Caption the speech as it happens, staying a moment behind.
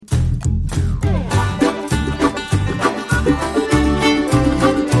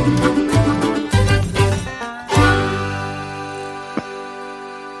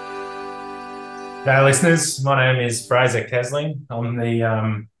G'day, listeners. My name is Fraser Kesling. I'm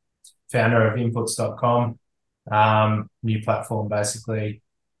the founder of Inputs.com, new platform basically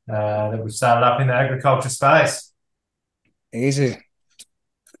that we've started up in the agriculture space. Easy.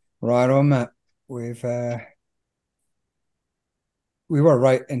 Right on, Matt. We were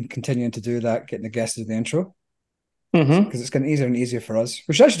right in continuing to do that, getting the guests as the intro, Mm-hmm. because it's getting easier and easier for us.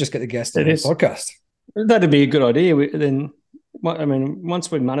 We should actually just get the guests to It the is. podcast. That'd be a good idea. Once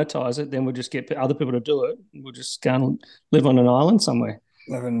we monetize it, then we'll just get other people to do it. We'll just go and live on an island somewhere.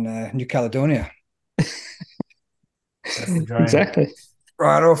 Live in New Caledonia. That's the dream. Exactly.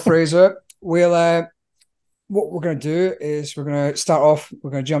 Right on, Fraser. What we're going to do is we're going to start off.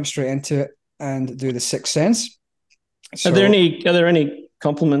 We're going to jump straight into it and do the Sixth Sense. Are there any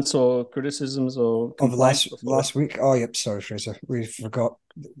compliments or criticisms or of complaints last week? Oh, yep. Sorry, Fraser. We forgot.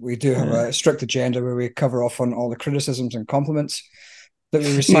 We do have a strict agenda where we cover off on all the criticisms and compliments that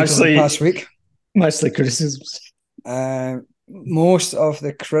we received over the past week. Mostly criticisms. Most of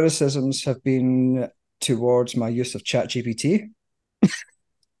the criticisms have been towards my use of ChatGPT.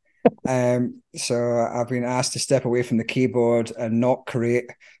 So I've been asked to step away from the keyboard and not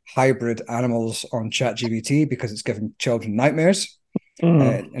create hybrid animals on ChatGPT because it's giving children nightmares.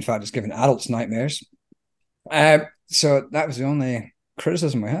 In fact, it's giving adults nightmares. So that was the only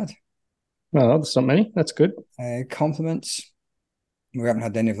criticism we had. Well, that's not many. That's good. Compliments. We haven't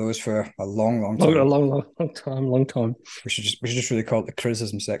had any of those for a long time. A long time. We should just really call it the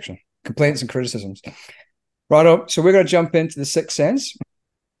criticism section. Complaints and criticisms. Right. So we're going to jump into the Sixth Sense.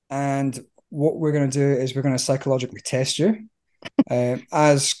 And what we're going to do is we're going to psychologically test you.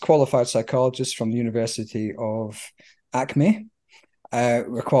 As qualified psychologists from the University of Acme,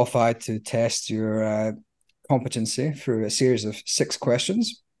 we're qualified to test your competency through a series of 6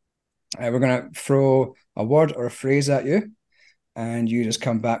 questions. We're going to throw a word or a phrase at you, and you just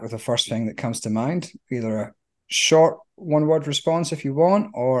come back with the first thing that comes to mind, either a short one-word response if you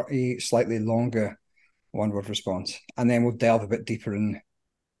want, or a slightly longer one-word response. And then we'll delve a bit deeper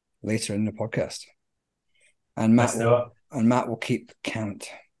later in the podcast. And Matt will keep count.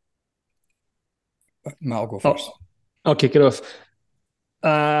 Matt will go first. I'll kick it off.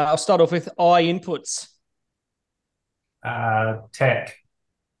 I'll start off with I inputs. Tech.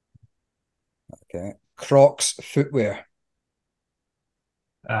 Okay. Crocs footwear.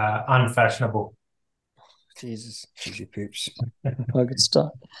 Unfashionable. Jesus. Easy poops. I could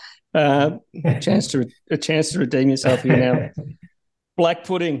start. A chance to redeem yourself here now. Black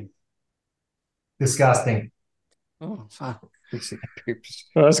pudding. Disgusting. Oh, fuck. Easy poops.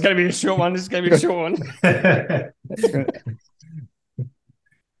 Well, it's going to be a short one. This is going to be a short one.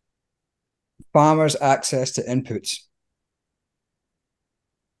 Farmers' access to inputs.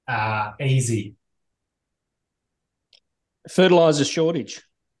 Easy. Fertilizer shortage.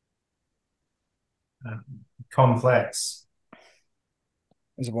 Complex.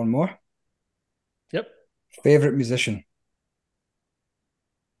 Is there one more? Yep. Favorite musician.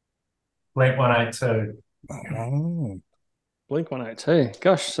 Blink-182. Oh. Blink-182.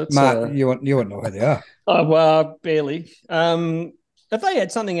 Gosh, that's Matt. You won't know who they are. Oh, well, barely. Have they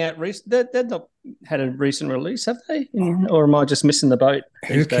had something out recent? They've not had a recent release, have they? Or am I just missing the boat?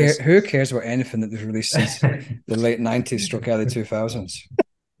 Who cares about anything that was released since the late 90s stroke early 2000s?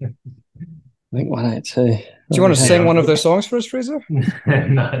 Blink-182. Do you want to sing one of their songs for us, Fraser?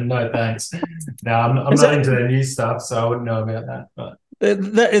 No, thanks. No, I'm not into the new stuff, so I wouldn't know about that. But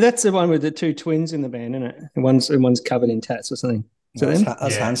that's the one with the 2 twins in the band, isn't it? One's covered in tats or something.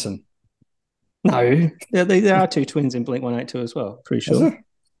 That's Hanson. No, there are 2 twins in Blink-182 as well. Pretty sure. Is there?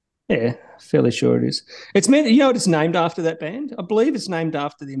 Yeah, fairly sure it is. It's meant. You know what it's named after, that band? I believe it's named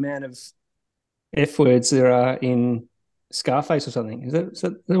after the amount of F words there are in Scarface or something. Is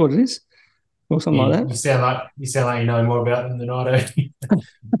that what it is? Or something like that? You sound like you know more about them than I do.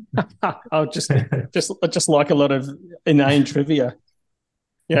 I just like a lot of inane trivia.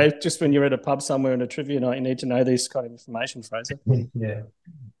 You know, just when you're at a pub somewhere in a trivia night, you need to know this kind of information, Fraser. Yeah.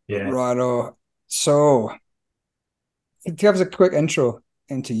 Righto. So, give us a quick intro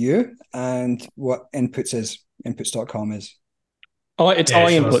into you and what Inputs.com is. It's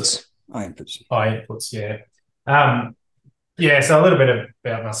iInputs. iInputs, yeah. So a little bit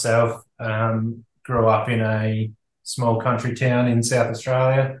about myself. Grew up in a small country town in South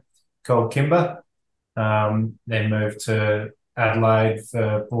Australia called Kimber. Then moved to Adelaide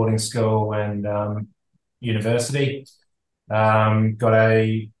for boarding school and university. Got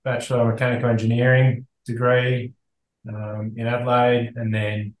a Bachelor of Mechanical Engineering degree in Adelaide, and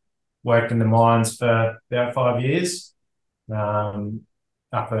then worked in the mines for about 5 years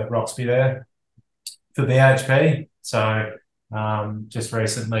up at Roxby there for BHP. So just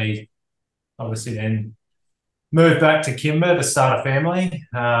recently obviously then moved back to Kimber to start a family,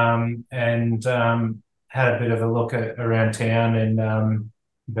 and had a bit of a look around town and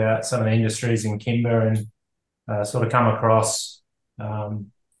about some of the industries in Kimber, and sort of come across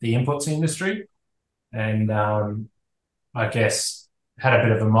the inputs industry, and I guess had a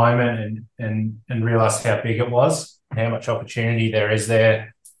bit of a moment and realised how big it was, how much opportunity there is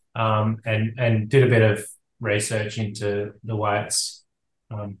there, and did a bit of research into the way it's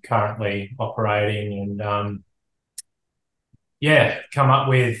currently operating, and come up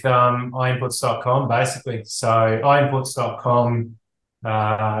with iinputs.com basically. So iinputs.com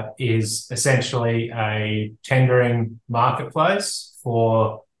is essentially a tendering marketplace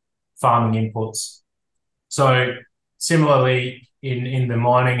for farming inputs. So similarly, in the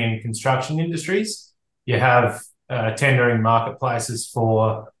mining and construction industries, you have tendering marketplaces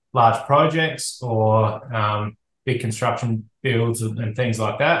for large projects or big construction builds and things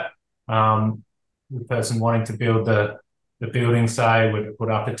like that. The person wanting to build the building, say, would put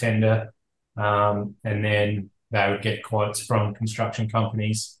up a tender, and then they would get quotes from construction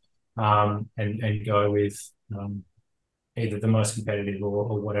companies, and go with either the most competitive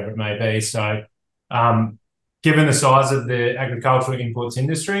or whatever it may be. So given the size of the agricultural inputs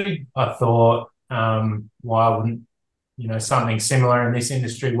industry, I thought, why wouldn't something similar in this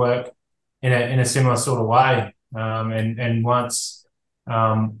industry work in a similar sort of way? And once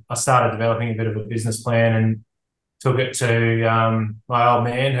I started developing a bit of a business plan and took it to my old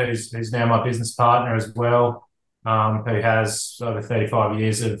man, who's now my business partner as well, who has over 35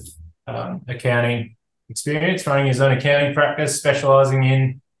 years of accounting experience, running his own accounting practice, specialising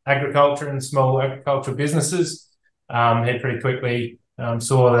in agriculture and small agricultural businesses. He pretty quickly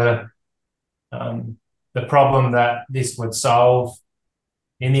saw the problem that this would solve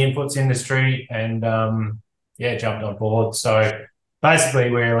in the inputs industry, and jumped on board. So basically,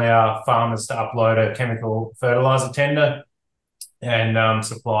 we allow farmers to upload a chemical fertilizer tender, and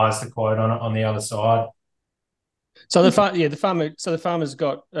suppliers to quote on it on the other side. So the farmer's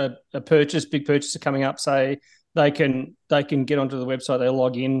got a big purchaser coming up. Say they can get onto the website, they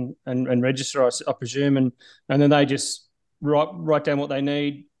log in and register, I presume, and then they just write down what they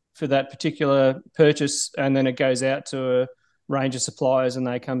need for that particular purchase, and then it goes out to a range of suppliers, and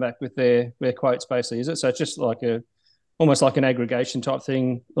they come back with their quotes. Basically, is it? So it's just like almost like an aggregation type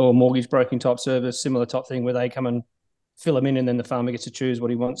thing, or mortgage broking type service, similar type thing, where they come and fill them in, and then the farmer gets to choose what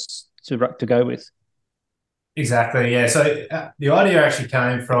he wants to go with. Exactly, yeah. So the idea actually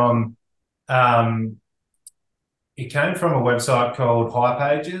came from a website called High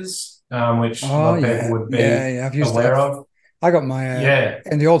Pages, which a lot of people would be I've used aware that. of. I got my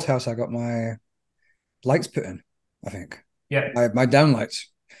in the old house. I got my lights put in, I think. Yeah, my downlights.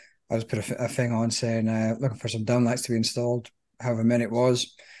 I just put a thing on saying looking for some downlights to be installed, however many it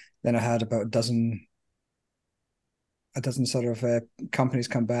was. Then I had about a dozen sort of companies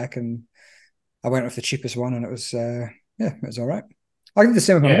come back, and I went with the cheapest one, and it was it was all right. I did the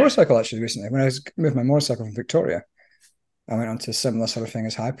same with my motorcycle actually recently. When I was moving my motorcycle from Victoria, I went on to a similar sort of thing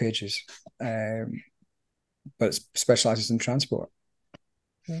as High Pages, but it specialises in transport.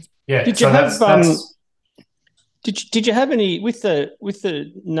 Yeah. Did you Did you have any with the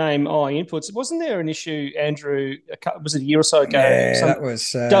name iInputs? Wasn't there an issue, Andrew? Was it a year or so ago? Yeah, that was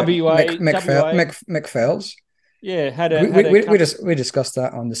Mick Fells. Yeah, we discussed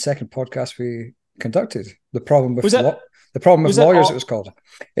that on the second podcast we conducted. The problem with lawyers, it was called.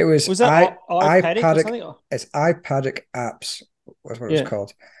 It was iPaddock. It's iPaddock Apps was what it was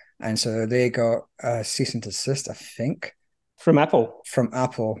called, and so they got a cease and desist, I think, from Apple.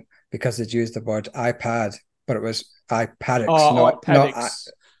 Because they'd used the word iPad, but it was iPaddocks.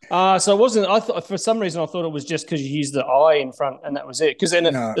 So it wasn't. I thought for some reason I thought it was just because you used the I in front and that was it. Because then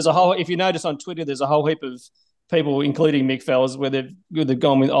there's a whole. If you notice on Twitter, there's a whole heap of people, including Mick Fells, where they've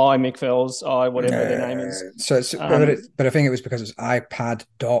gone with Mick Fells, whatever their name is. So it's, but I think it was because it's iPad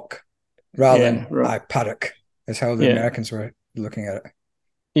Doc rather than iPaddock. Is how the Americans were looking at it.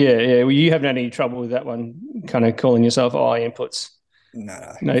 Yeah. Well, you haven't had any trouble with that one, kind of calling yourself iInputs.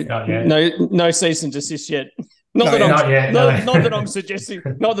 No cease and desist yet. Not that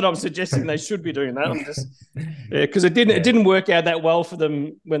I'm suggesting they should be doing that. I'm just because it didn't work out that well for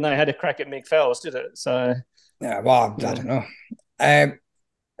them when they had a crack at Mick Fells, did it? So I don't know.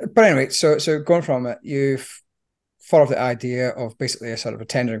 But anyway, so going from it, you've thought of the idea of basically a sort of a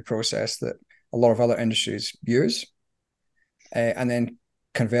tendering process that a lot of other industries use, and then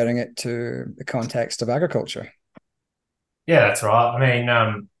converting it to the context of agriculture. Yeah, that's right. I mean,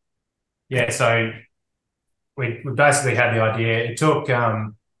 so we basically had the idea. It took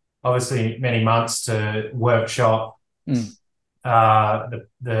obviously many months to workshop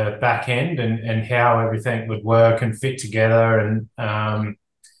the back end and how everything would work and fit together, and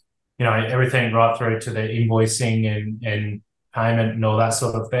everything right through to the invoicing and payment and all that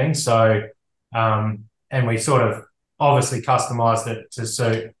sort of thing. So, and we sort of obviously customized it to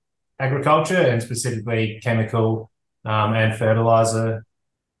suit agriculture and specifically chemical and fertilizer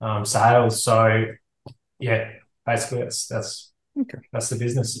sales. So, yeah, basically that's the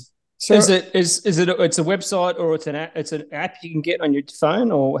business. So it's a website, or it's an app you can get on your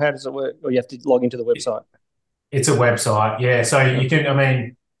phone, or how does it work? Or you have to log into the website? It's a website, yeah. So you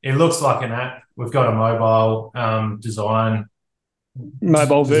can, it looks like an app. We've got a mobile design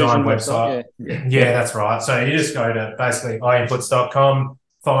version website. Yeah, that's right. So you just go to basically iinputs.com,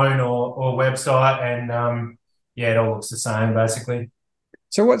 phone or website, and it all looks the same basically.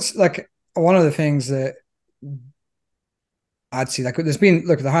 So what's like one of the things that I'd see, there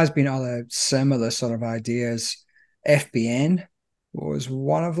has been other similar sort of ideas. FBN was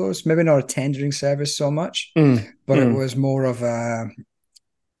one of those, maybe not a tendering service so much, but it was more of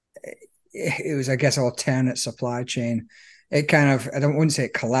it was, I guess, alternate supply chain. It kind of, I wouldn't say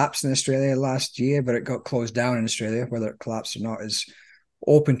it collapsed in Australia last year, but it got closed down in Australia. Whether it collapsed or not is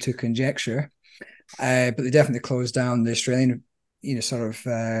open to conjecture. But they definitely closed down the Australian, sort of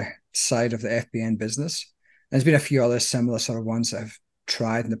side of the FBN business. There's been a few other similar sort of ones that have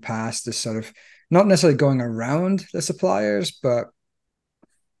tried in the past to sort of not necessarily going around the suppliers, but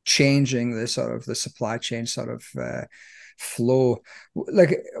changing the sort of the supply chain sort of flow.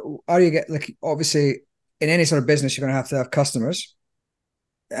 Like, how do you get, like, obviously in any sort of business, you're going to have customers.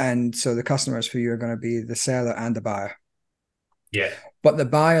 And so the customers for you are going to be the seller and the buyer. Yeah. But the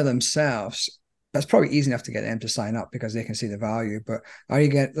buyer themselves, that's probably easy enough to get them to sign up because they can see the value. But how do you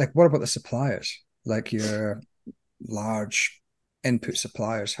get, like, what about the suppliers? Like your large input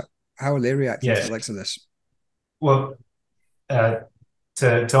suppliers, how are they reacting to the likes of this? Well, to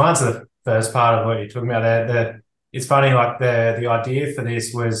answer the first part of what you're talking about there, it's funny, like the idea for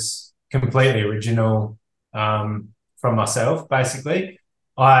this was completely original from myself, basically.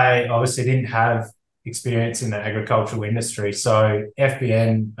 I obviously didn't have experience in the agricultural industry. So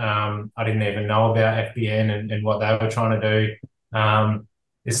FBN, I didn't even know about FBN and what they were trying to do.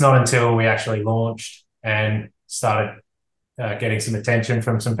 It's not until we actually launched and started getting some attention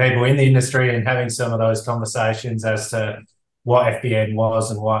from some people in the industry and having some of those conversations as to what FBN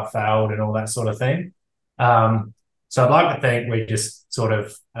was and why it failed and all that sort of thing. So I'd like to think we just sort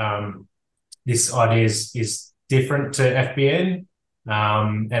of, this idea is different to FBN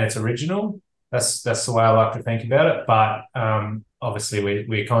and it's original. That's the way I like to think about it. But obviously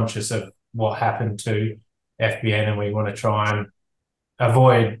we're conscious of what happened to FBN and we want to try and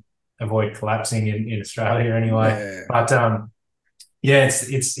avoid collapsing in Australia anyway. Yeah. But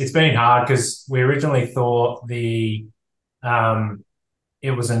it's been hard because we originally thought it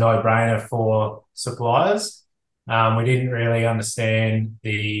was a no-brainer for suppliers. We didn't really understand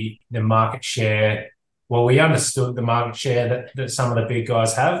the market share. Well, we understood the market share that some of the big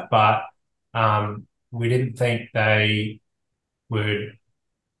guys have, but we didn't think they would.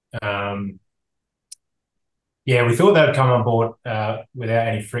 We thought they would come on board without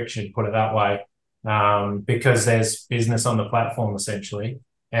any friction, put it that way, because there's business on the platform essentially.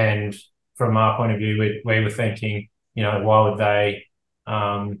 And from our point of view, we were thinking, why would they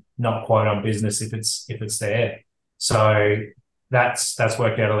not quote on business if it's there? So that's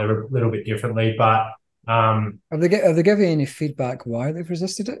worked out a little bit differently. But have they given you any feedback why they've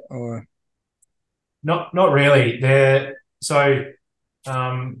resisted it, or not really?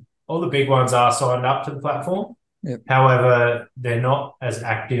 All the big ones are signed up to the platform. Yep. However, they're not as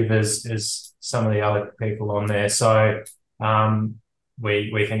active as some of the other people on there. So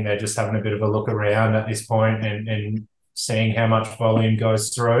we think they're just having a bit of a look around at this point and seeing how much volume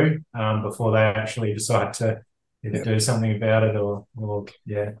goes through before they actually decide to either do something about it or.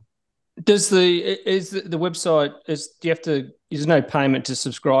 Does the website do you have to? Is no payment to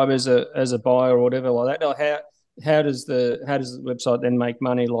subscribe as a buyer or whatever like that? Or how does the website then make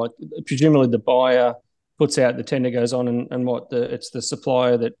money? Like, presumably the buyer puts out, the tender goes on, and it's the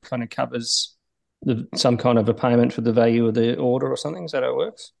supplier that kind of covers some kind of a payment for the value of the order or something. Is that how it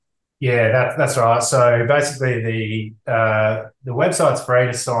works? Yeah, that's right. So basically, the website's free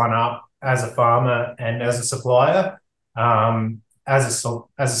to sign up as a farmer and as a supplier. As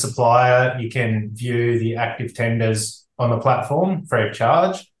a supplier, you can view the active tenders on the platform free of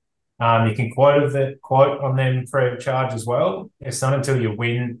charge. You can quote on them free of charge as well. It's not until you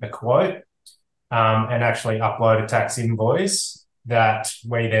win a quote and actually upload a tax invoice that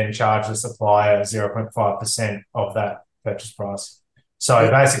we then charge the supplier 0.5% of that purchase price. So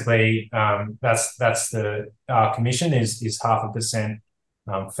basically, that's our commission is 0.5%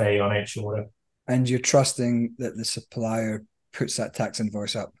 fee on each order. And you're trusting that the supplier puts that tax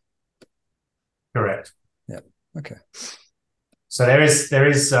invoice up. Correct. Yeah. Okay. So there is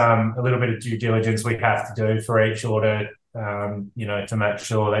a little bit of due diligence we have to do for each order, to make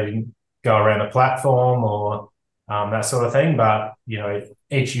sure they didn't go around the platform or that sort of thing. But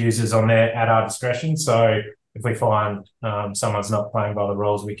each user's on there at our discretion. So if we find someone's not playing by the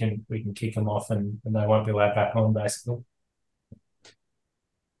rules, we can kick them off and they won't be allowed back on, basically.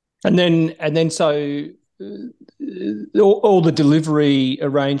 And then so all the delivery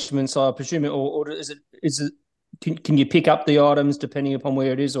arrangements, I presume, or is it can you pick up the items depending upon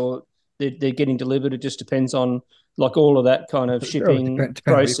where it is, or they're getting delivered? It just depends on like all of that kind of shipping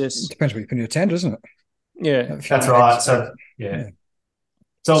process. Depends what you put in your tender, doesn't it? Yeah, that's right. So yeah.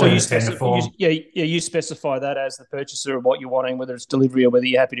 So you specify that as the purchaser of what you're wanting, whether it's delivery or whether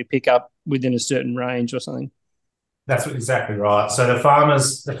you're happy to pick up within a certain range or something. That's exactly right. So the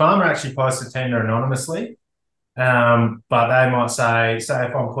farmer actually posts a tender anonymously, but they might say if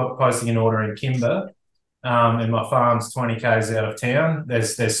I'm posting an order in Kimber, and my farm's 20 k's out of town,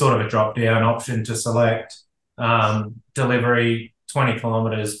 there's sort of a drop down option to select delivery 20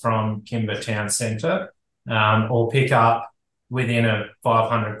 kilometres from Kimber town centre, or pick up within a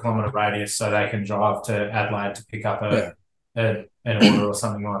 500 kilometre radius, so they can drive to Adelaide to pick up an order or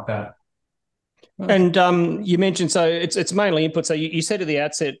something like that. And you mentioned, so it's mainly input. So you said at the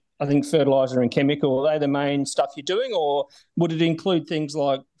outset, I think fertiliser and chemical, are they the main stuff you're doing, or would it include things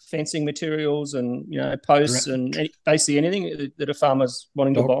like fencing materials and posts and basically anything that a farmer's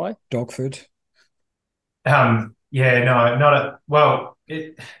wanting to buy? Dog food. To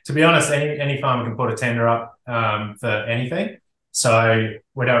be honest, any farmer can put a tender up for anything. So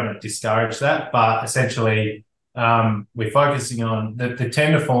we don't discourage that, but essentially we're focusing on the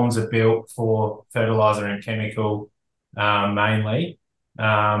tender forms are built for fertiliser and chemical mainly,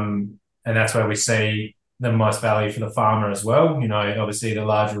 and that's where we see the most value for the farmer as well. Obviously the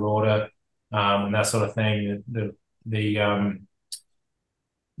larger order and that sort of thing, the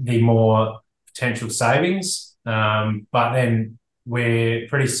more potential savings. But then we're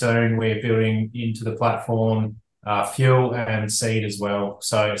building into the platform fuel and seed as well.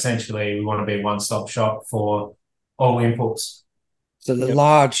 So essentially we want to be a one-stop shop for all inputs. So the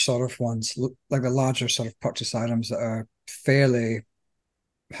large sort of ones, like the larger sort of purchase items that are fairly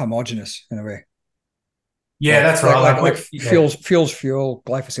homogenous in a way. Yeah, that's right. Like fuel's fuel,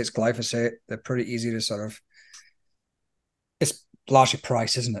 glyphosate's glyphosate. They're pretty easy to sort of. It's largely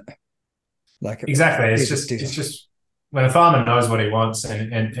price, isn't it? Like exactly. It's just when a farmer knows what he wants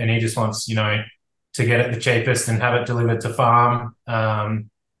and he just wants to get it the cheapest and have it delivered to farm,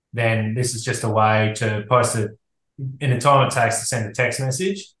 then this is just a way to post it in the time it takes to send a text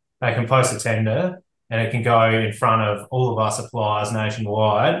message. They can post a tender and it can go in front of all of our suppliers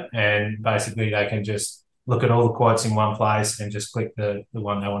nationwide, and basically they can just look at all the quotes in one place and just click the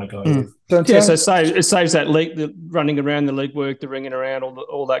one they want to go with. So it saves that leak, the running around, the legwork, the ringing around,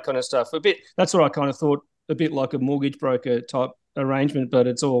 all that kind of stuff. That's what I kind of thought, a bit like a mortgage broker type arrangement, but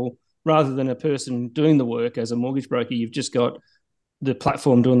it's all, rather than a person doing the work as a mortgage broker, you've just got the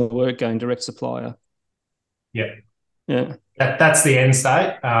platform doing the work, going direct supplier. Yeah. Yeah. That's the end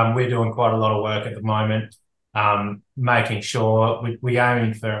state. We're doing quite a lot of work at the moment, making sure we're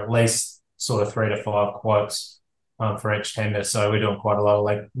aiming for at least sort of 3 to 5 quotes for each tender. So we're doing quite a lot of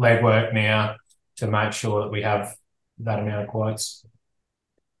legwork now to make sure that we have that amount of quotes.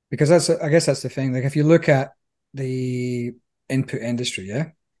 Because I guess that's the thing. Like if you look at the input industry,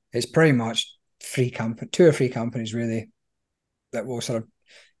 it's pretty much 2 or 3 companies really that will sort of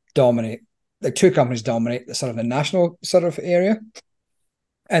dominate. Like 2 companies dominate the sort of the national sort of area,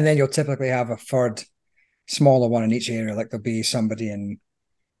 and then you'll typically have a third smaller one in each area. Like there'll be somebody in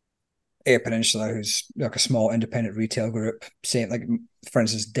Eyre Peninsula who's like a small independent retail group. Saying like, for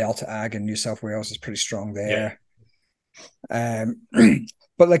instance, Delta Ag in New South Wales is pretty strong there. Yeah.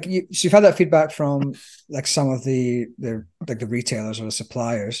 But like you've had that feedback from like some of the retailers or the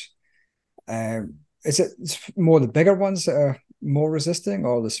suppliers. Is it more the bigger ones that are more resisting,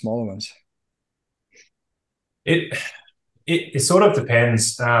 or the smaller ones? It sort of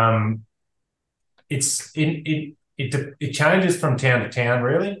depends. It changes from town to town,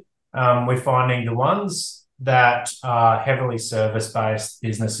 really. We're finding the ones that are heavily service-based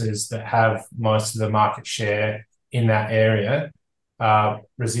businesses that have most of the market share in that area are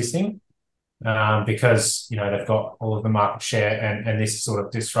resisting because they've got all of the market share, and this sort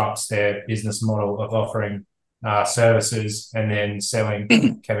of disrupts their business model of offering services and then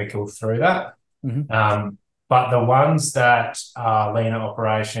selling chemical through that. Mm-hmm. But the ones that are leaner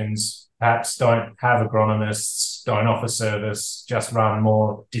operations perhaps don't have agronomists, don't offer service, just run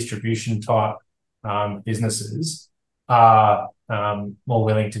more distribution type businesses are more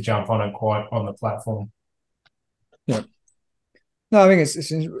willing to jump on and quote on the platform. Yeah. No, I think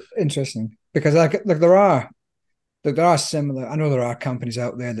it's interesting because like there are similar. I know there are companies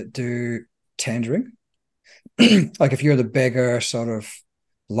out there that do tendering. Like if you're the bigger sort of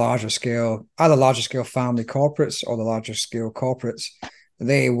larger scale, either larger scale family corporates or the larger scale corporates,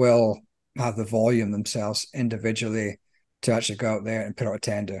 they will have the volume themselves individually to actually go out there and put out a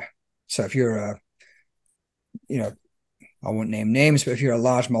tender. So if you're a, I won't name names, but if you're a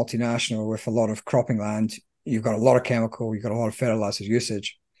large multinational with a lot of cropping land, you've got a lot of chemical, you've got a lot of fertilizer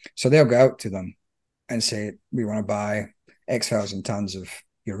usage. So they'll go out to them and say, we want to buy X thousand tons of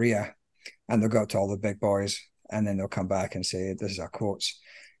urea. And they'll go to all the big boys and then they'll come back and say, this is our quotes.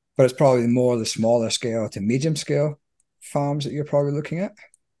 But it's probably more the smaller scale to medium scale farms that you're probably looking at.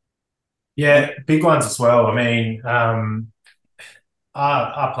 Yeah, big ones as well. I mean,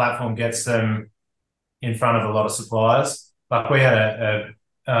 our platform gets them in front of a lot of suppliers. Like we had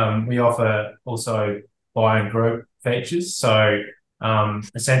we offer also buy and group features. So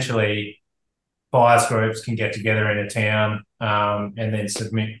essentially buyers groups can get together in a town and then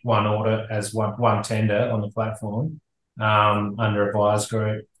submit one order as one tender on the platform under a buyers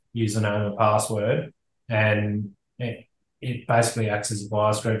group username and password, and it basically acts as a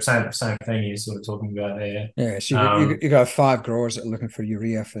buyers group. Same thing you're sort of talking about there. Yeah, so you got 5 growers that are looking for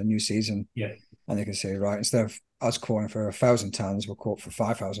urea for the new season. Yeah, and they can say, right, instead of us quoting for 1,000 tons, we'll quote for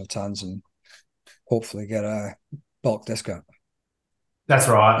 5,000 tons and hopefully get a bulk discount. That's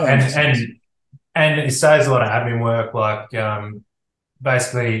right, Yeah, and it saves a lot of admin work. Like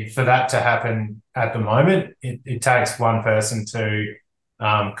basically, for that to happen at the moment, it takes one person to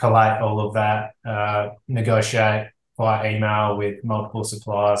collate all of that, negotiate via email with multiple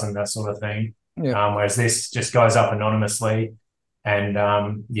suppliers and that sort of thing. Yeah. Whereas this just goes up anonymously, and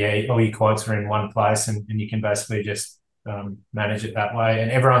all your quotes are in one place, and you can basically just manage it that way.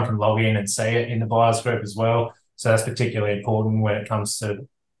 And everyone can log in and see it in the buyers group as well. So that's particularly important when it comes to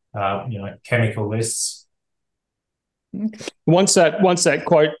chemical lists. Once that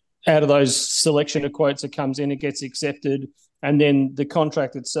quote out of those selection of quotes that comes in, it gets accepted, and then the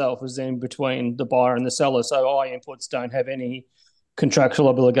contract itself is then between the buyer and the seller. So iInputs don't have any contractual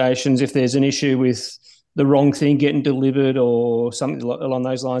obligations. If there's an issue with the wrong thing getting delivered or something along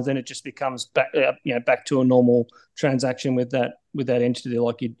those lines, then it just becomes back to a normal transaction with that entity,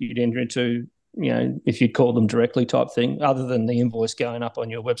 like you'd enter into, if you'd call them directly type thing, other than the invoice going up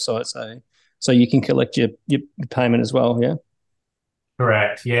on your website, so you can collect your payment as well. Yeah.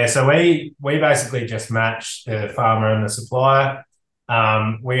 Correct. Yeah. So we basically just match the farmer and the supplier.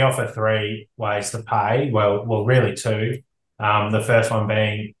 We offer 3 ways to pay. Well, really 2. The first one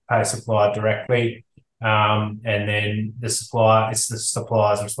being pay supplier directly. And then it's the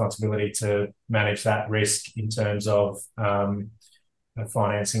supplier's responsibility to manage that risk in terms of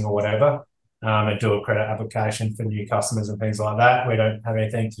financing or whatever, and do a credit application for new customers and things like that. We don't have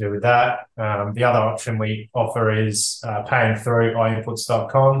anything to do with that. The other option we offer is paying through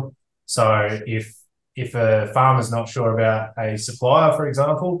iInputs.com. So if a farmer's not sure about a supplier, for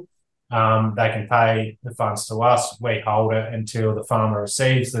example, they can pay the funds to us. We hold it until the farmer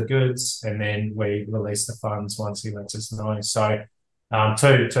receives the goods, and then we release the funds once he lets us know. So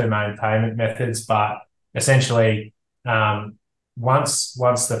two main payment methods, but essentially once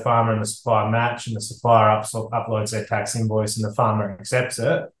the farmer and the supplier match and the supplier uploads their tax invoice and the farmer accepts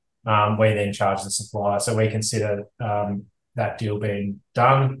it, we then charge the supplier. So we consider that deal being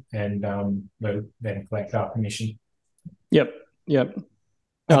done, and we'll then collect our commission. Yep.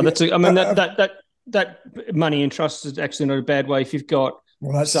 No, that money in trust is actually not a bad way if you've got.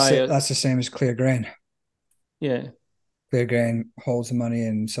 Well, that's the same as Clear Grain. Yeah, Clear Grain holds the money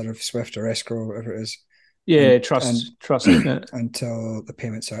in sort of Swift or escrow, whatever it is. Yeah, trust until the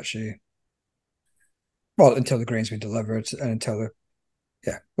payments actually. Well, until the grain's been delivered, and until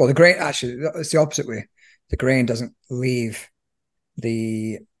the grain actually, it's the opposite way. The grain doesn't leave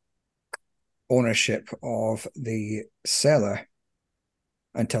the ownership of the seller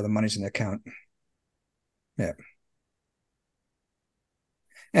until the money's in the account. Yeah.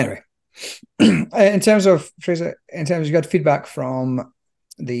 Anyway, in terms of, Fraser, you got feedback from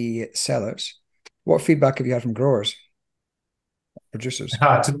the sellers. What feedback have you had from growers, producers?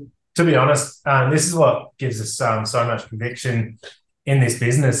 To be honest, this is what gives us so much conviction in this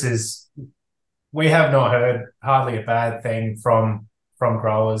business is we have not heard hardly a bad thing from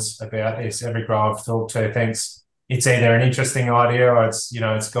growers about this. Every grower I've talked to thinks it's either an interesting idea or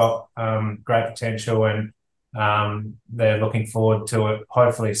it's got great potential, and they're looking forward to it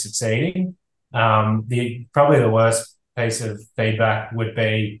hopefully succeeding. Probably the worst piece of feedback would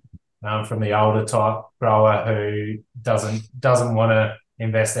be from the older type grower who doesn't want to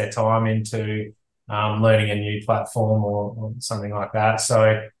invest their time into learning a new platform or something like that.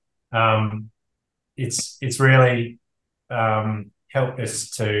 So it's really helped us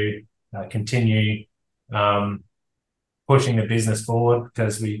to continue pushing the business forward,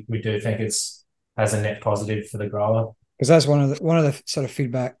 because we do think it's has a net positive for the grower. Because that's one of the sort of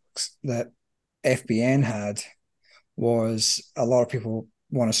feedbacks that FBN had, was a lot of people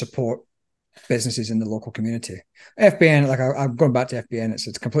want to support businesses in the local community. FBN, like I'm going back to FBN, it's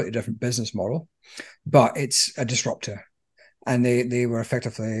a completely different business model, but it's a disruptor, and they were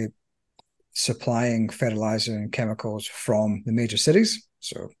effectively supplying fertilizer and chemicals from the major cities,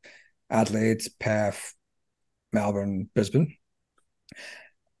 so Adelaide, Perth, Melbourne, Brisbane,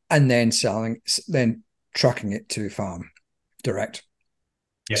 and then trucking it to farm direct.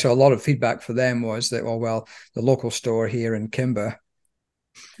 Yeah. So a lot of feedback for them was that, well, the local store here in Kimba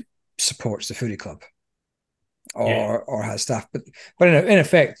supports the foodie club, or has staff, but in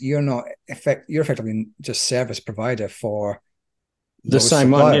effect, you're effectively just service provider for the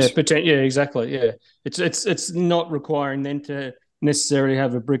same suppliers. One, yeah, exactly, yeah. It's not requiring them to necessarily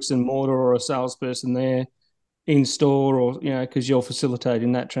have a bricks and mortar or a salesperson there in store, or because you're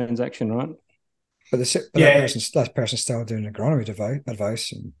facilitating that transaction, right? But that person's still doing agronomy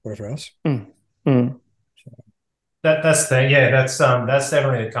advice and whatever else. That's the thing. Yeah, that's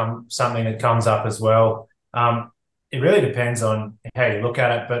definitely something that comes up as well. It really depends on how you look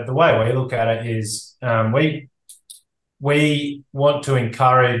at it, but the way we look at it is we want to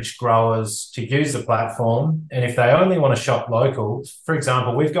encourage growers to use the platform, and if they only want to shop local, for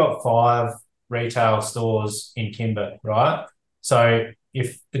example, we've got 5 retail stores in Kimba, right? So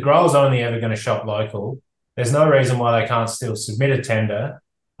if the grower's only ever going to shop local, there's no reason why they can't still submit a tender,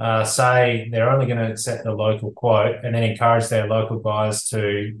 say they're only going to accept the local quote, and then encourage their local guys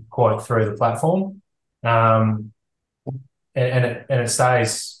to quote through the platform. And it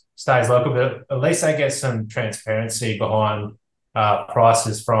stays local, but at least they get some transparency behind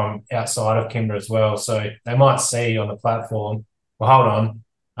prices from outside of Kimba as well. So they might see on the platform, well, hold on,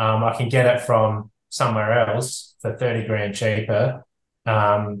 I can get it from somewhere else for 30 grand cheaper.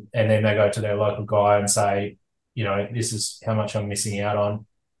 And then they go to their local guy and say, this is how much I'm missing out on.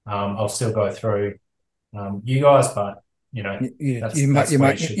 I'll still go through you guys, but you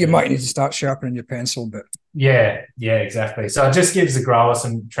might need to start sharpening your pencil, but yeah, exactly. So it just gives the grower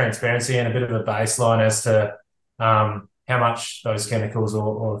some transparency and a bit of a baseline as to how much those chemicals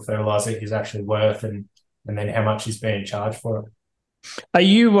or fertilizer is actually worth, and then how much is being charged for it. Are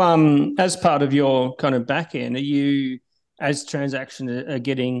you, as part of your kind of back end, are you, as transactions are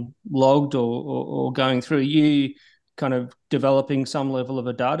getting logged or going through, are you kind of developing some level of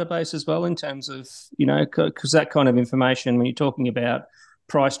a database as well, in terms of, because that kind of information, when you're talking about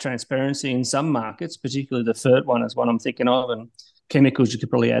price transparency in some markets, particularly the FERT one is one I'm thinking of, and chemicals you could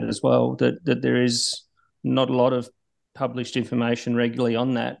probably add as well, that there is not a lot of published information regularly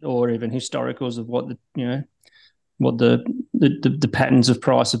on that, or even historicals of what the patterns of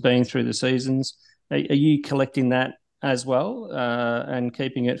price have been through the seasons. Are you collecting that as well, and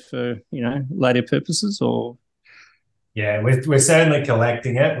keeping it for later purposes, or? Yeah, we're certainly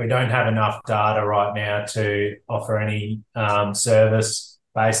collecting it. We don't have enough data right now to offer any service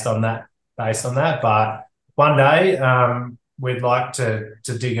based on that. But one day we'd like to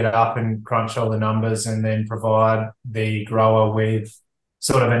dig it up and crunch all the numbers, and then provide the grower with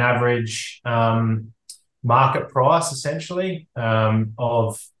sort of an average market price, essentially,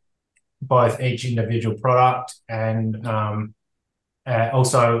 of both each individual product, and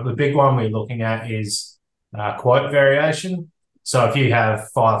also the big one we're looking at is quote variation. So if you have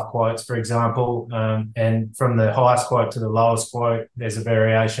 5 quotes, for example, and from the highest quote to the lowest quote, there's a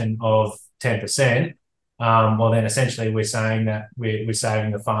variation of 10%. Well, then essentially we're saying that we're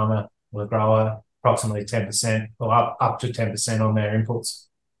saving the farmer or the grower approximately 10%, or up to 10% on their inputs.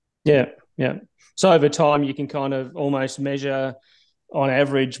 Yeah. So over time, you can kind of almost measure on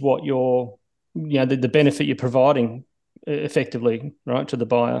average what your, the benefit you're providing effectively, right, to the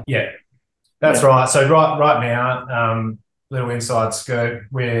buyer. Yeah. That's right. So right now, little inside scoop,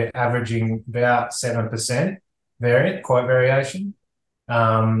 we're averaging about 7% quote variation.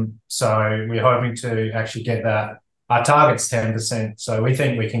 So we're hoping to actually get that. Our target's 10%, so we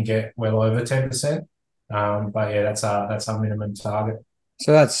think we can get well over 10%. But yeah, that's our minimum target.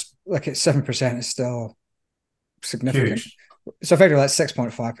 So that's like 7% is still significant. Huge. So effectively, that's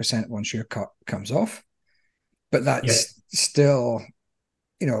 6.5% once your cut comes off, but that's still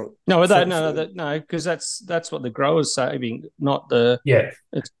No, for- no, because that's what the grower's saving, not the. Yeah.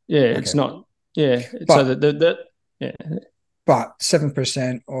 It's Okay. not. Yeah. But- So the yeah. but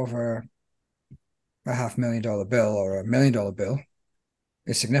 7% over a $500,000 bill or $1 million bill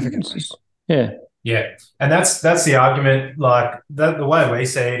is significant. Yeah. Yeah, and that's the argument. Like the way we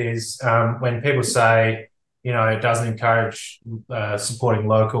see it is when people say, it doesn't encourage supporting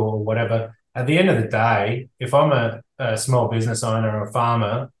local or whatever. At the end of the day, if I'm a small business owner or a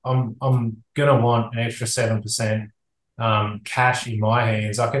farmer, I'm gonna want an extra 7% cash in my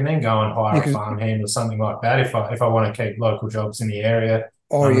hands. I can then go and hire a farmhand or something like that if I want to keep local jobs in the area.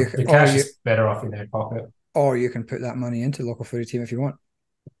 Or the cash is better off in their pocket. Or you can put that money into local footy team if you want.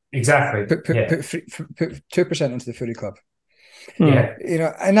 Exactly. Put 2% into the footy club. Yeah.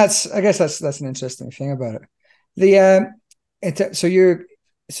 And I guess that's an interesting thing about it. So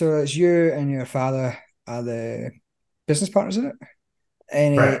it's you and your father are the business partners in it.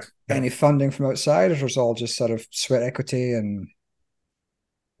 Correct. Any funding from outside, or is it all just sort of sweat equity and?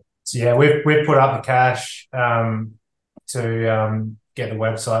 So yeah, we've put up the cash to get the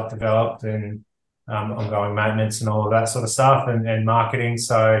website developed and ongoing maintenance and all of that sort of stuff and marketing.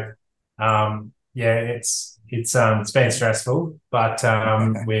 So it's been stressful, but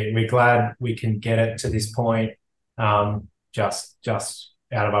we're glad we can get it to this point just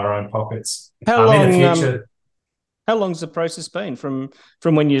out of our own pockets. How long? In the future, how long's the process been from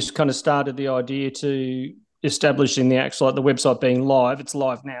when you kind of started the idea to establishing the actual, like the website being live? It's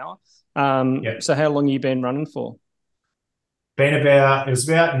live now. So how long have you been running for? It was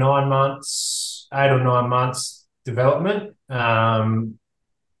about 9 months, 8 or 9 months development. That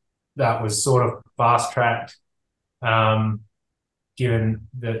was sort of fast tracked, given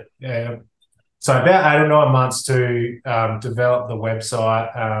that. So about 8 or 9 months to develop the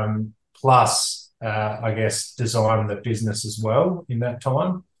website, plus I guess design the business as well in that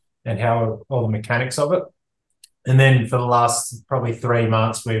time, and how all the mechanics of it. And then for the last probably 3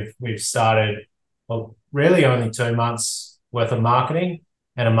 months, we've started. Well, really only 2 months worth of marketing,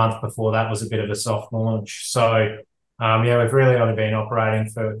 and a month before that was a bit of a soft launch. So we've really only been operating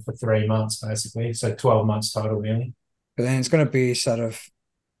for 3 months basically, so 12 months total really. But then it's going to be sort of,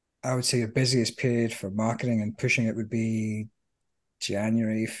 I would say, your busiest period for marketing and pushing it would be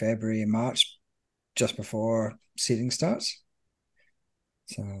January, February, and March, just before seeding starts.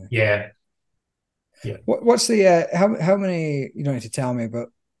 So yeah. What's the how many? You don't need to tell me, but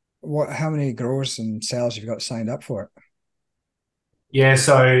how many growers and sales have you got signed up for it? Yeah,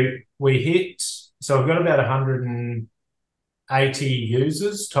 so we've got about 180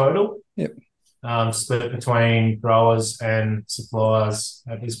 users total. Yep. Split between growers and suppliers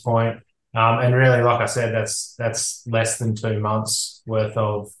at this point. And really, like I said, that's less than 2 months worth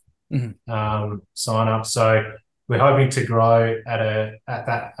of sign up. So we're hoping to grow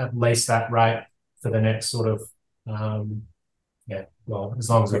at least that rate for the next sort of as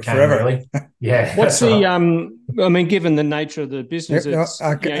long as we can, forever. really. Yeah. What's the I mean, given the nature of the business,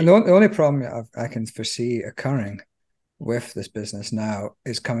 the only problem I can foresee occurring with this business now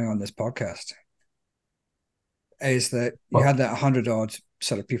is coming on this podcast. Is that you had that 100 odd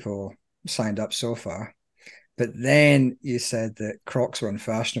sort of people signed up so far, but then you said that Crocs were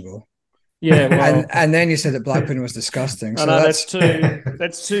unfashionable. Yeah, well, and then you said that black pudding was disgusting. So that's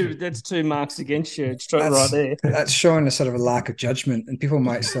two marks against you. It's right there. That's showing a sort of a lack of judgment, and people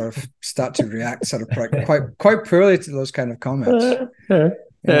might sort of start to react sort of quite poorly to those kind of comments. You've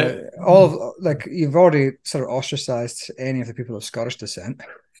already sort of ostracized any of the people of Scottish descent,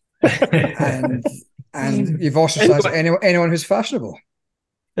 and you've ostracized anyone who's fashionable.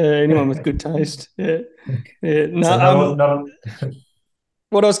 Anyone with good taste. Yeah. No.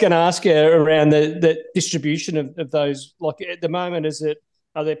 What I was going to ask you around the distribution of those, like at the moment,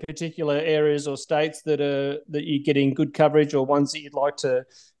 are there particular areas or states that you're getting good coverage, or ones that you'd like to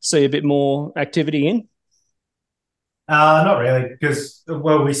see a bit more activity in? Not really, because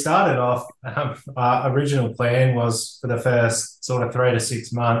we started off. Our original plan was for the first sort of 3 to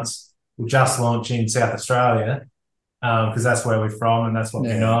 6 months, we'll just launch in South Australia, because that's where we're from and that's what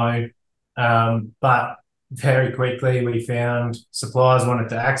we know. But very quickly, we found suppliers wanted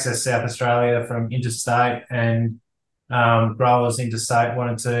to access South Australia from interstate, and growers interstate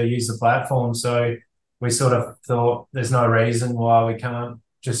wanted to use the platform. So we sort of thought there's no reason why we can't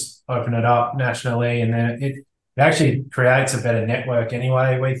just open it up nationally, and then it actually creates a better network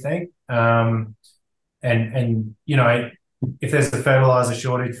anyway, we think. And if there's a fertilizer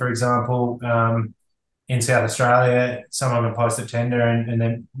shortage, for example, in South Australia, someone can post a tender and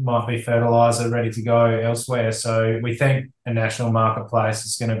there might be fertilizer ready to go elsewhere. So we think a national marketplace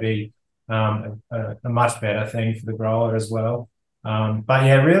is going to be a much better thing for the grower as well. But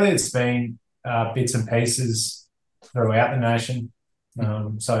yeah, really, it's been bits and pieces throughout the nation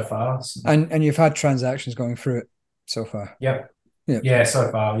so far. So, And you've had transactions going through it so far. yep. Yep. Yeah,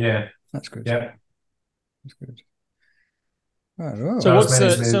 so far, yeah. That's good. Yep. That's good. Right. Oh. So what's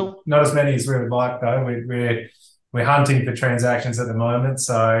the not as many as we would like though. We're hunting for transactions at the moment.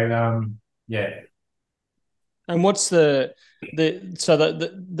 So yeah. And what's the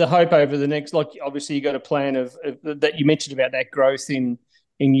hope over the next, like obviously you got a plan of that you mentioned about that growth in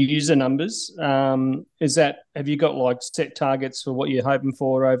user numbers. Is that, have you got like set targets for what you're hoping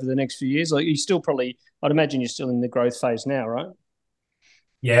for over the next few years? Like you still probably, I'd imagine you're still in the growth phase now, right?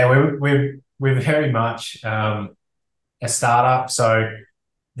 Yeah, we're very much a startup. So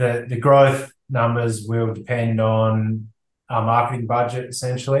the growth numbers will depend on our marketing budget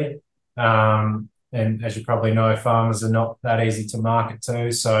essentially. And as you probably know, farmers are not that easy to market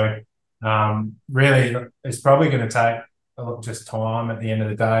to. So really, it's probably going to take just time at the end of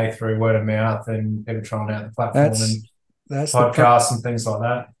the day through word of mouth and people trying out the platform and That's podcasts and things like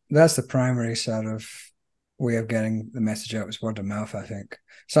that. That's the primary sort of way of getting the message out, is word of mouth. I think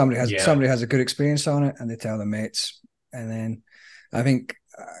somebody has a good experience on it and they tell their mates, and then I think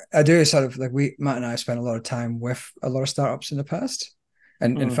I do sort of like Matt and I spent a lot of time with a lot of startups in the past,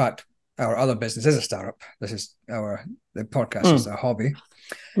 and in fact, our other business is a startup. This is the podcast is a hobby.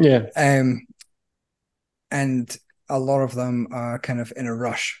 Yeah. And a lot of them are kind of in a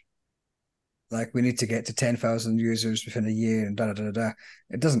rush. Like, we need to get to 10,000 users within a year and da da da da.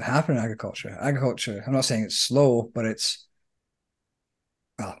 It doesn't happen in agriculture. Agriculture, I'm not saying it's slow, but it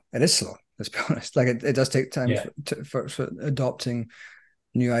is slow. Let's be honest. Like, it does take time for adopting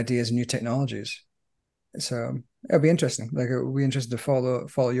new ideas and new technologies. So it'll be interesting. Like, it'll be interesting to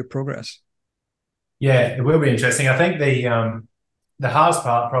follow your progress. Yeah, it will be interesting. I think the hardest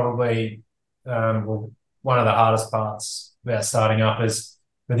part probably, one of the hardest parts about starting up is,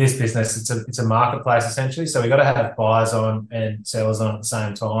 for this business, it's a marketplace essentially. So we've got to have buyers on and sellers on at the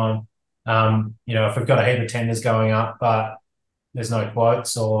same time. If we've got a heap of tenders going up, but there's no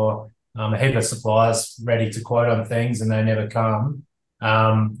quotes, or a heap of suppliers ready to quote on things and they never come,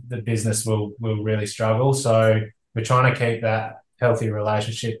 the business will really struggle. So we're trying to keep that healthy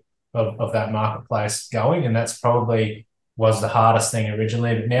relationship of that marketplace going, and that's probably was the hardest thing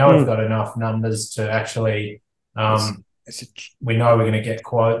originally. But now we've got enough numbers to actually, we know we're going to get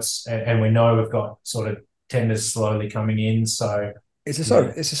quotes, and we know we've got sort of tenders slowly coming in. So it's a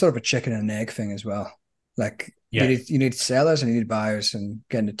sort of a chicken and egg thing as well. Like, you need sellers and you need buyers, and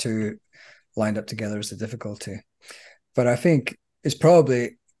getting the two lined up together is the difficulty. But I think it's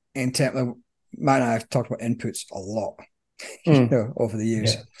probably Matt and I have talked about inputs a lot, over the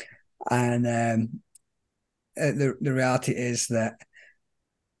years. Yeah. And the reality is that,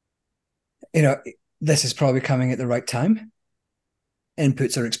 this is probably coming at the right time.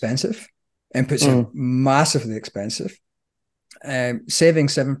 Inputs are expensive. Inputs are massively expensive. Saving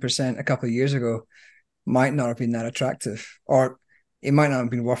 7% a couple of years ago might not have been that attractive, or it might not have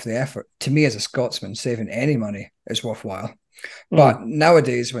been worth the effort. To me, as a Scotsman, saving any money is worthwhile. But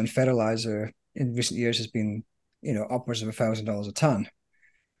nowadays, when fertilizer in recent years has been, upwards of $1,000 a ton,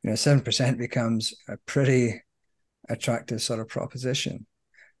 7% becomes a pretty attractive sort of proposition.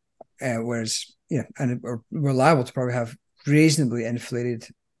 Whereas, and we're liable to probably have reasonably inflated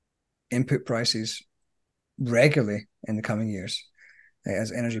input prices regularly in the coming years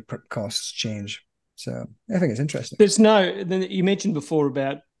as energy costs change. So I think it's interesting. You mentioned before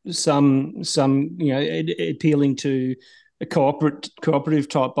about some appealing to a cooperative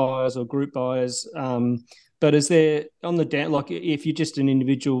type buyers or group buyers. But is there, on the down, like if you're just an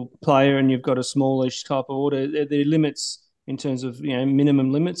individual player and you've got a smallish type of order, are there limits in terms of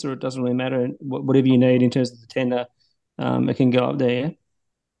minimum limits, or it doesn't really matter, whatever you need in terms of the tender, it can go up there?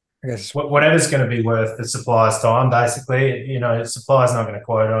 I guess whatever's going to be worth the supplier's time, basically. Supplier's not going to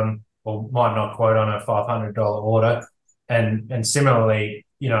quote on, or might not quote on, a $500 order, and similarly,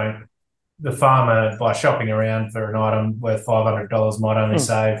 the farmer, by shopping around for an item worth $500, might only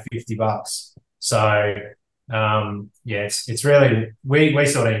save $50. So it's really, we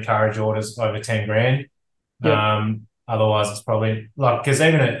sort of encourage orders over 10 grand. Yep. Otherwise it's probably because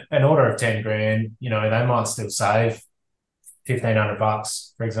even an order of 10 grand, they might still save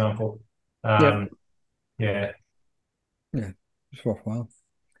 $1,500, for example. Yeah, it's worthwhile.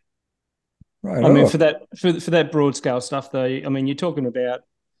 Right. I mean, for that broad scale stuff, though, I mean, you're talking about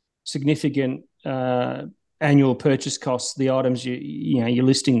significant annual purchase costs, the items you're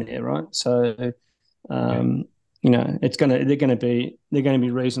listing there, right? So they're going to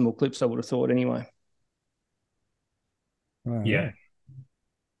be reasonable clips, I would have thought, anyway. Right. Yeah.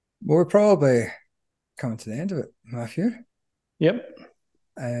 Well, we're probably coming to the end of it, Matthew. Yep.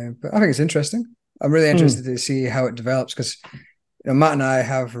 But I think it's interesting. I'm really interested to see how it develops because Matt and I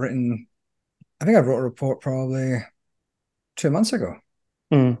have written. I think I wrote a report probably 2 months ago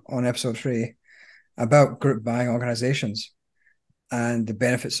on episode 3 about group buying organizations and the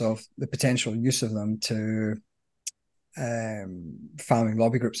benefits of the potential use of them to farming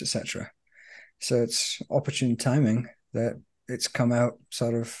lobby groups, etc. So it's opportune timing that it's come out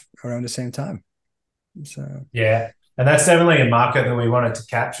sort of around the same time. So yeah, and that's definitely a market that we wanted to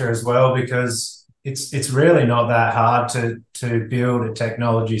capture as well because it's really not that hard to build a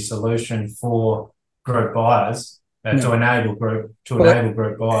technology solution for group buyers to enable group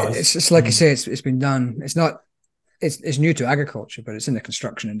buyers. It's like you say, it's been done. It's not. It's new to agriculture, but it's in the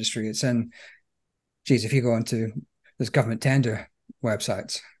construction industry. It's in. Geez, if you go onto there's government tender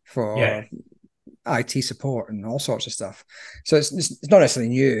websites for IT support and all sorts of stuff. So it's not necessarily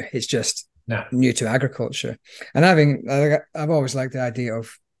new. It's just new to agriculture. And I've always liked the idea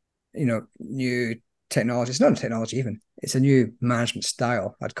of new technology. It's not a technology even. It's a new management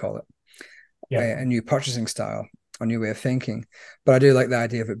style, I'd call it. A new purchasing style, a new way of thinking. But I do like the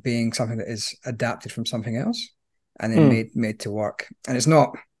idea of it being something that is adapted from something else and then made to work. And it's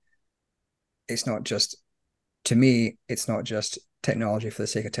not just, to me, it's not just technology for the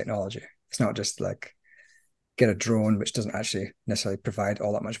sake of technology. It's not just like get a drone which doesn't actually necessarily provide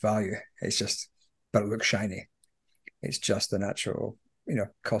all that much value. It's just, but it looks shiny. It's just the natural,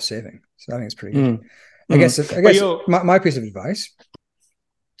 cost saving. So I think it's pretty good. I guess my piece of advice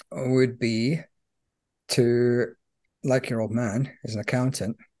would be to, like your old man is an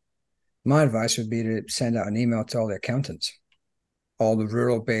accountant, my advice would be to send out an email to all the accountants, all the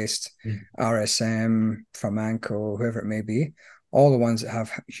rural-based RSM, Farmanco, whoever it may be, all the ones that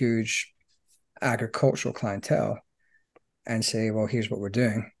have huge agricultural clientele, and say, well, here's what we're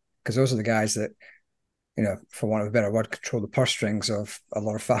doing. Because those are the guys that, for want of a better word, control the purse strings of a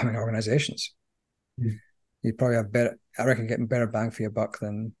lot of farming organizations. You'd probably have getting better bang for your buck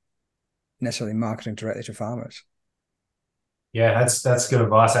than necessarily marketing directly to farmers. Yeah, that's good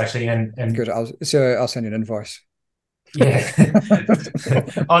advice actually. And good. I'll send you an invoice. Yeah.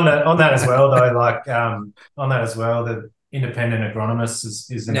 on that as well though, the independent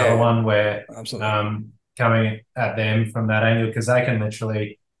agronomists is another one where coming at them from that angle, because they can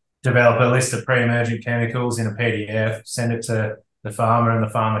literally develop a list of pre-emergent chemicals in a PDF, send it to the farmer, and the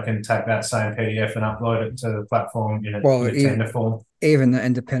farmer can take that same PDF and upload it to the platform in a tender form. Even the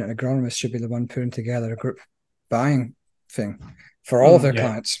independent agronomist should be the one putting together a group buying thing for all of their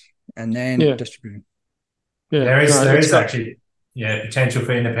clients and then distributing. Yeah, there is actually potential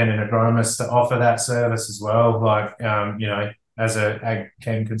for independent agronomists to offer that service as well, like as a ag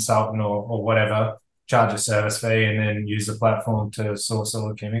chem consultant or whatever, charge a service fee and then use the platform to source all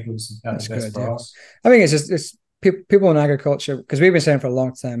the chemicals at the best price. I think it's people in agriculture, because we've been saying for a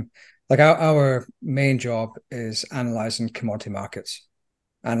long time, like our main job is analyzing commodity markets,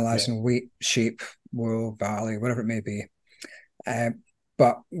 analyzing wheat, sheep, wool, barley, whatever it may be.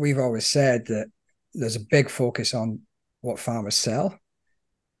 But we've always said that there's a big focus on what farmers sell,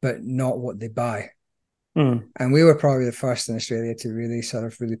 but not what they buy. And we were probably the first in Australia to really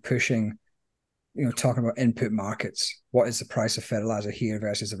pushing, talking about input markets. What is the price of fertilizer here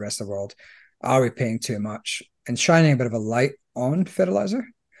versus the rest of the world? Are we paying too much? And shining a bit of a light on fertilizer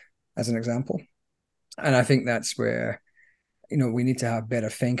as an example. And I think that's where, we need to have better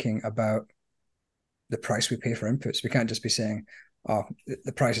thinking about the price we pay for inputs. We can't just be saying, oh,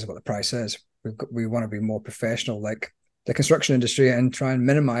 the price is what the price is. We want to be more professional, like the construction industry, and try and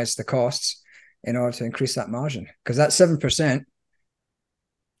minimize the costs in order to increase that margin. Because that 7%,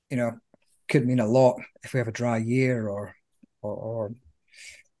 could mean a lot if we have a dry year or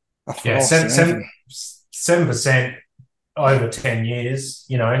a frost. 7% over 10 years,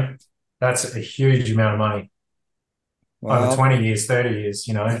 that's a huge amount of money. Well, over 20 years, 30 years,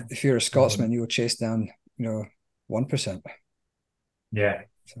 If you're a Scotsman, you will chase down, 1%. Yeah,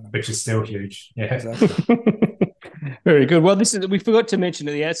 which is still huge. Yeah, exactly. Very good. Well, we forgot to mention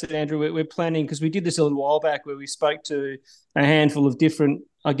at the outset, Andrew, we're planning, because we did this a little while back where we spoke to a handful of different,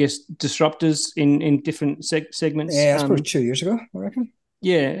 I guess, disruptors in different segments. Yeah, that's probably 2 years ago, I reckon.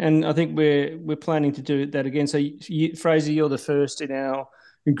 Yeah, and I think we're planning to do that again. So, Fraser, you're the first in our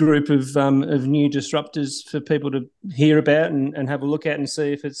group of new disruptors for people to hear about and have a look at and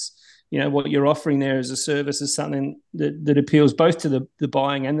see if it's, what you're offering there as a service is something that appeals both to the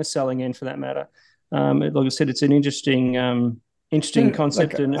buying and the selling end, for that matter. Like I said, it's an interesting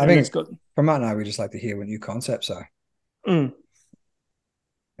concept. I think it's got, for Matt and I, we just like to hear what new concepts are. And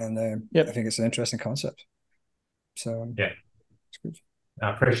I think it's an interesting concept. So it's good.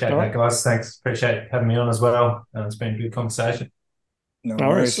 I appreciate All that, right. guys. Thanks. Appreciate having me on as well. It's been a good conversation. No No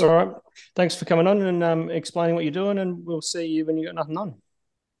worries. worries. All right. Thanks for coming on and explaining what you're doing, and we'll see you when you got nothing on.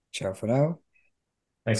 Ciao for now.